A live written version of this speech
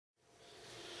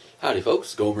Howdy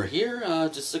folks, Gomer here.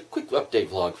 Just a quick update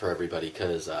vlog for everybody,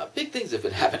 because big things have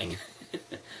been happening.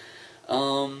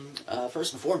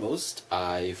 First and foremost,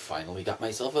 I finally got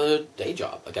myself a day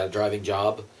job. I got a driving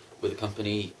job with a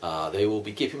company. They will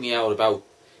be keeping me out about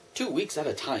 2 weeks at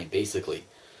a time, basically.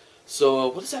 So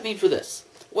what does that mean for this?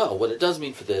 Well, what it does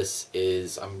mean for this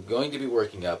is I'm going to be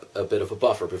working up a bit of a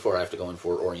buffer before I have to go in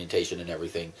for orientation and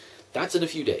everything. That's in a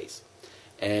few days.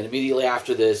 And immediately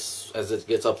after this, as it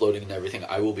gets uploading and everything,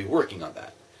 I will be working on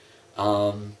that.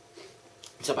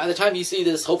 So by the time you see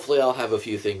this, hopefully I'll have a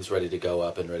few things ready to go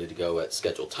up and ready to go at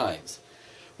scheduled times.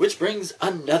 Which brings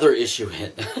another issue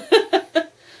in.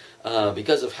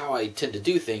 Because of how I tend to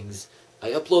do things,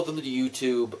 I upload them to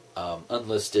YouTube,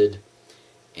 unlisted,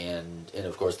 and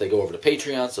of course they go over to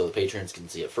Patreon, so the patrons can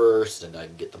see it first, and I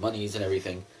can get the monies and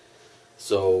everything.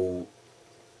 So...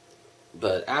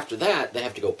 but after that, they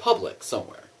have to go public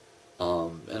somewhere.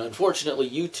 And unfortunately,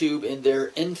 YouTube, in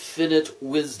their infinite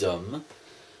wisdom,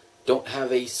 don't have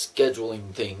a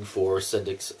scheduling thing for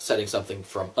setting something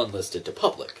from unlisted to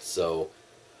public. So,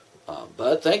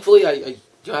 but thankfully, I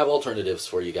do have alternatives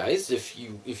for you guys. If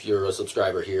you're a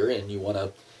subscriber here and you want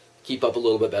to keep up a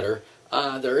little bit better,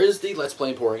 there is the Let's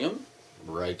Play Emporium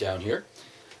right down here.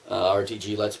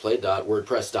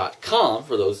 rtgletsplay.wordpress.com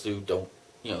for those who don't,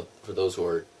 for those who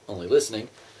are only listening.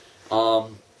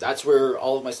 That's where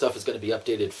all of my stuff is going to be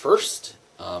updated first.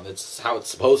 It's how it's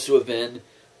supposed to have been.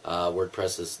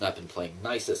 WordPress has not been playing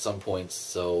nice at some points,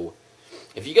 so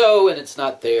if you go and it's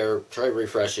not there, try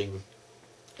refreshing,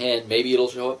 and maybe it'll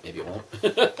show up, maybe it won't.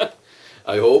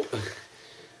 I hope.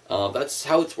 That's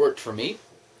how it's worked for me.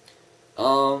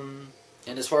 And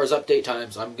as far as update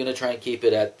times, I'm going to try and keep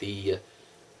it at the,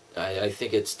 I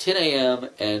think it's 10 a.m.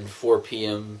 and 4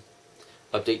 p.m.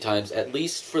 update times, at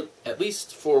least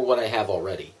for what I have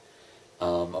already.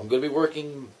 I'm going to be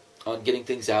working on getting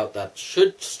things out that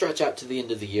should stretch out to the end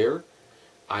of the year.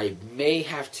 I may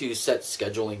have to set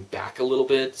scheduling back a little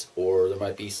bit, or there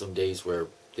might be some days where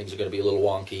things are going to be a little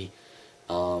wonky.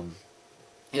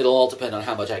 It'll all depend on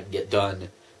how much I can get done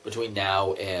between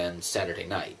now and Saturday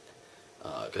night,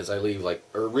 because I leave like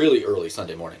really early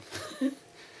Sunday morning.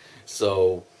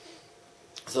 So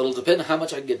it'll depend on how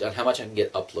much I can get done, how much I can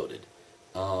get uploaded.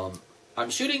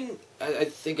 I'm shooting, I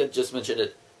think I just mentioned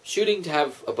it, shooting to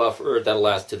have a buffer that'll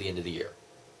last to the end of the year.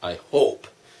 I hope.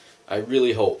 I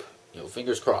really hope.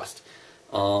 Fingers crossed.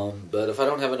 But if I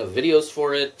don't have enough videos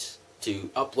for it to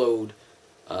upload,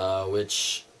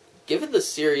 which, given the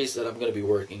series that I'm going to be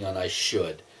working on, I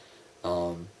should,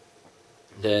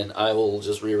 then I will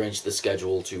just rearrange the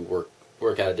schedule to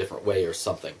work out a different way or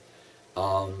something.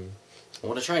 I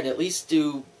want to try and at least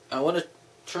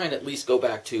go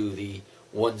back to the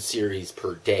one series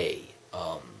per day.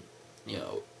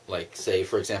 Like, say,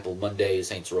 for example, Monday is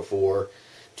Saints Row 4,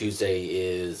 Tuesday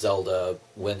is Zelda,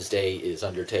 Wednesday is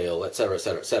Undertale, etc.,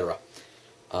 etc., etc.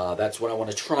 That's what I want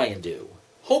to try and do.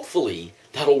 Hopefully,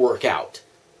 that'll work out.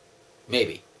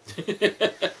 Maybe.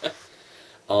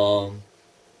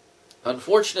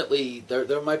 Unfortunately,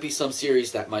 there might be some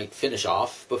series that might finish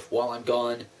off while I'm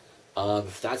gone.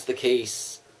 If that's the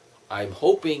case, I'm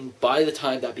hoping by the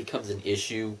time that becomes an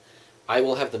issue, I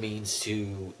will have the means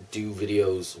to do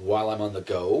videos while I'm on the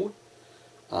go.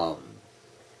 That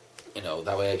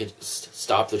way I can just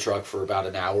stop the truck for about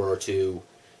an hour or two,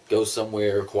 go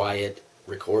somewhere quiet,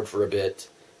 record for a bit,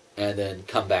 and then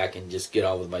come back and just get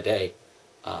on with my day.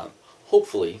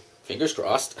 Hopefully, fingers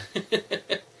crossed.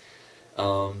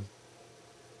 But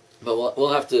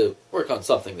we'll have to work on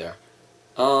something there.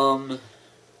 In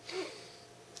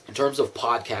terms of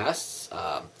podcasts,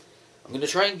 I'm going to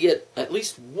try and get at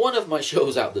least one of my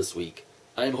shows out this week.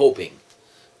 I'm hoping.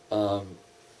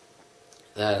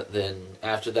 Then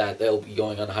after that, they'll be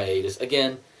going on hiatus.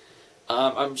 Again,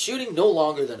 I'm shooting no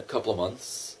longer than a couple of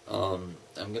months. I'm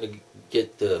going to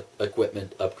get the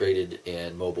equipment upgraded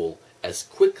and mobile as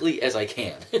quickly as I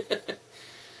can.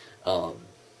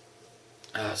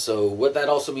 So what that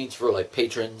also means for like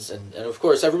patrons, and of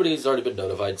course everybody's already been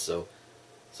notified, so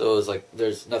it's like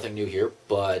there's nothing new here,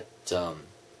 but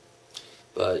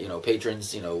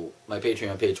patrons, my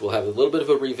Patreon page will have a little bit of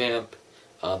a revamp.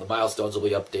 The milestones will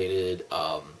be updated.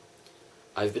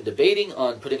 I've been debating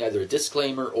on putting either a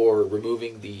disclaimer or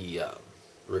removing the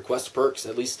request perks,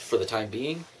 at least for the time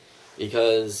being,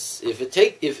 because if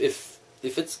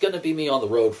it's going to be me on the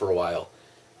road for a while,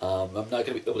 I'm not going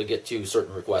to be able to get to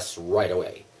certain requests right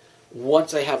away.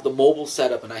 Once I have the mobile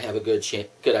set up and I have a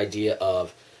good idea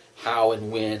of how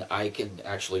and when I can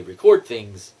actually record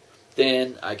things,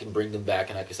 then I can bring them back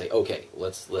and I can say, okay,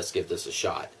 let's give this a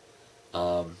shot.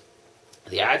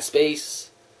 The ad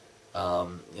space,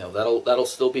 that'll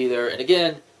still be there. And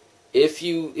again, if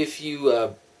you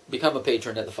become a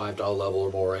patron at the $5 level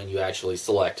or more, and you actually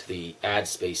select the ad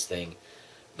space thing,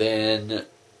 then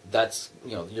that's,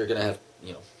 you're gonna have,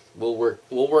 we'll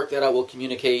work that out. We'll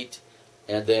communicate,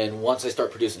 and then once I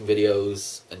start producing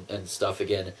videos and stuff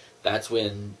again, that's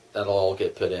when that'll all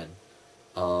get put in.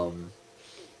 And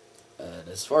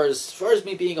as far as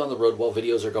me being on the road while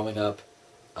videos are going up,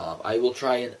 I will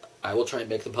try and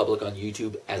make them public on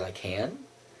YouTube as I can.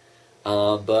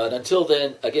 But until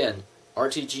then, again,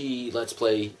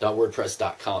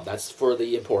 rtgletsplay.wordpress.com. That's for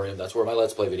the Emporium. That's where my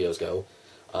Let's Play videos go.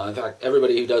 In fact,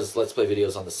 everybody who does Let's Play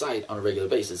videos on the site on a regular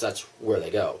basis, that's where they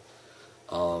go.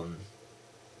 So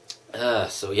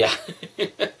yeah.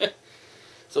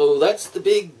 So that's the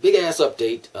big ass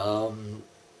update.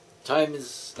 Time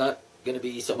is not going to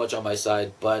be so much on my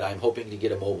side, but I'm hoping to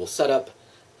get a mobile setup.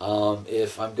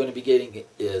 If I'm going to be getting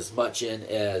as much in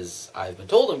as I've been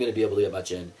told I'm going to be able to get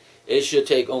much in, it should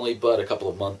take only but a couple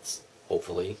of months,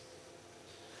 hopefully.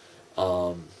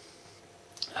 But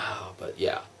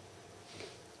yeah.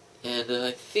 And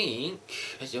I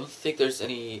don't think there's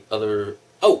any other...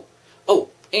 Oh,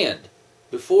 and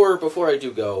before I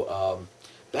do go,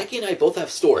 Becky and I both have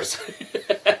stores.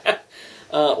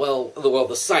 Well,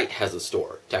 the site has a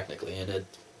store, technically, and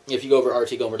if you go over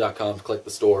rtgomer.com, click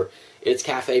the store, it's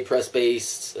cafe press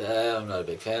based. I'm not a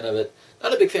big fan of it.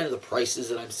 Not a big fan of the prices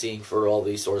that I'm seeing for all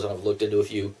these stores, and I've looked into a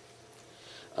few.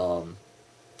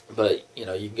 But, you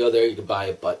can go there, you can buy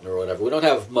a button or whatever. We don't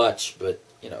have much, but,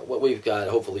 what we've got,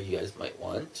 hopefully you guys might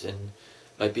want, and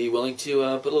might be willing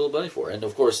to put a little money for. And,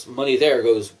 of course, money there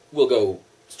will go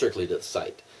strictly to the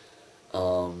site.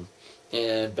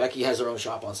 And Becky has her own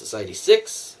shop on Society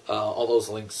 6. All those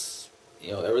links,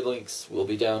 every links will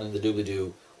be down in the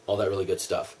doobly-doo, all that really good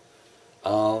stuff.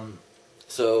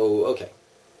 So, okay.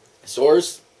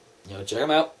 Stores, check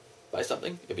them out, buy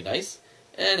something, it'd be nice.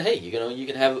 And hey, you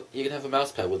can have a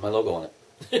mouse pad with my logo on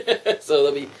it. So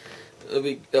that would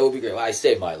be great. Well, I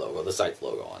saved my logo, the site's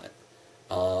logo on it.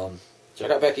 Check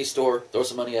out Becky's store, throw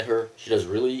some money at her. She does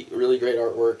really, really great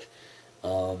artwork.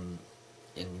 And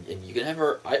you can have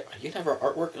her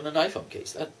artwork in an iPhone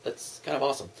case. That's kind of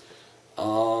awesome.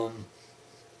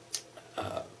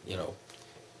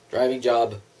 Driving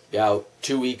job, about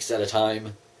 2 weeks at a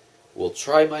time. Will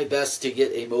try my best to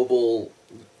get a mobile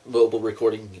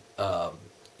recording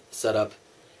set up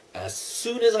as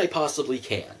soon as I possibly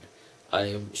can. I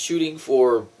am shooting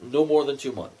for no more than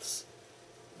 2 months.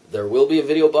 There will be a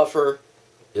video buffer.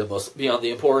 It must be on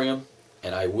the Emporium,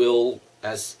 and I will,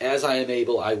 as I am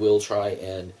able, I will try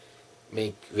and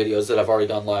make videos that I've already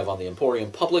gone live on the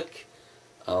Emporium public.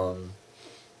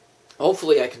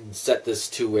 Hopefully I can set this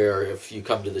to where if you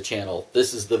come to the channel,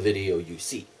 this is the video you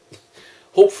see.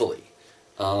 Hopefully.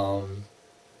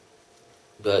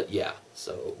 But yeah,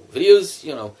 so videos,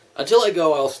 until I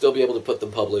go, I'll still be able to put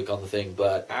them public on the thing,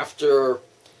 but after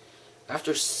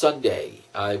Sunday,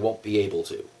 I won't be able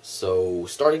to. So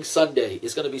starting Sunday,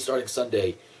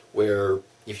 where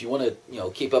if you want to,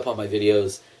 keep up on my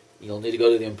videos, you'll need to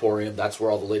go to the Emporium. That's where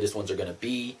all the latest ones are going to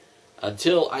be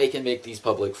until I can make these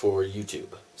public for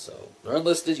YouTube. So they're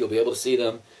unlisted. You'll be able to see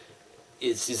them.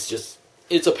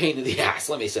 It's a pain in the ass,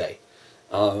 let me say.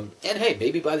 And hey,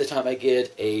 maybe by the time I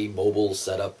get a mobile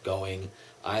setup going,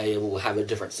 I'll have a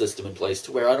different system in place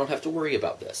to where I don't have to worry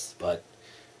about this. But,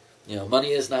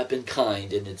 money has not been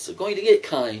kind, and it's going to get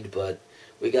kind, but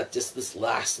we got just this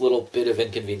last little bit of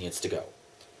inconvenience to go.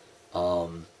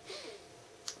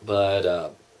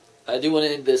 I do want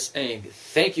to end this saying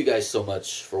thank you guys so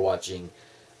much for watching.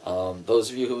 Those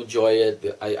of you who enjoy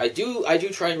it, I do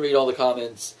try and read all the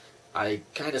comments. I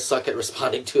kind of suck at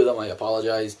responding to them. I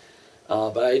apologize.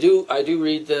 But I do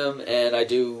read them, and I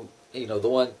do, the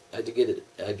one, I do get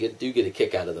a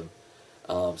kick out of them,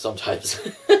 sometimes.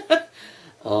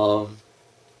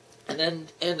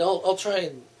 And I'll try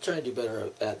and do better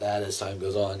at that as time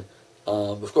goes on.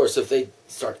 Of course, if they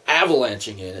start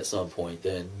avalanching in at some point,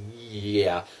 then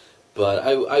yeah. But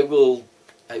I will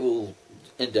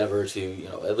endeavor to,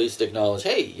 at least acknowledge,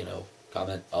 hey,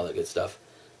 comment, all that good stuff.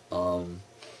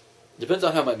 Depends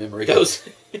on how my memory goes.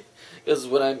 Because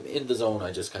when I'm in the zone,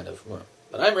 I just kind of...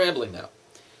 But I'm rambling now.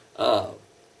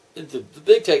 The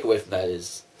big takeaway from that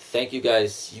is, thank you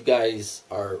guys. You guys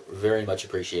are very much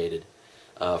appreciated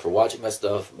for watching my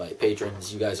stuff. My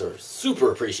patrons, you guys are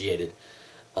super appreciated.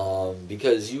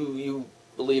 Because you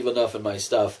believe enough in my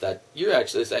stuff that you're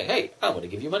actually saying, hey, I'm going to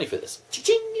give you money for this.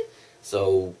 Cha-ching!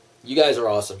 So, you guys are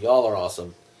awesome. Y'all are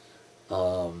awesome.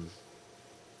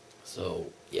 So,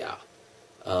 yeah.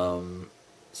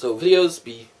 So, videos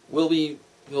will be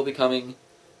coming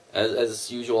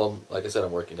as usual. Like I said,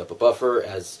 I'm working up a buffer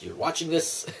as you're watching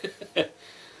this.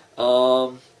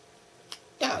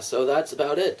 so that's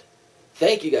about it.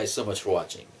 Thank you guys so much for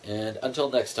watching, and until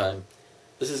next time,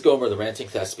 this is Gomer the Ranting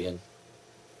Thespian,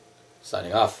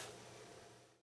 signing off.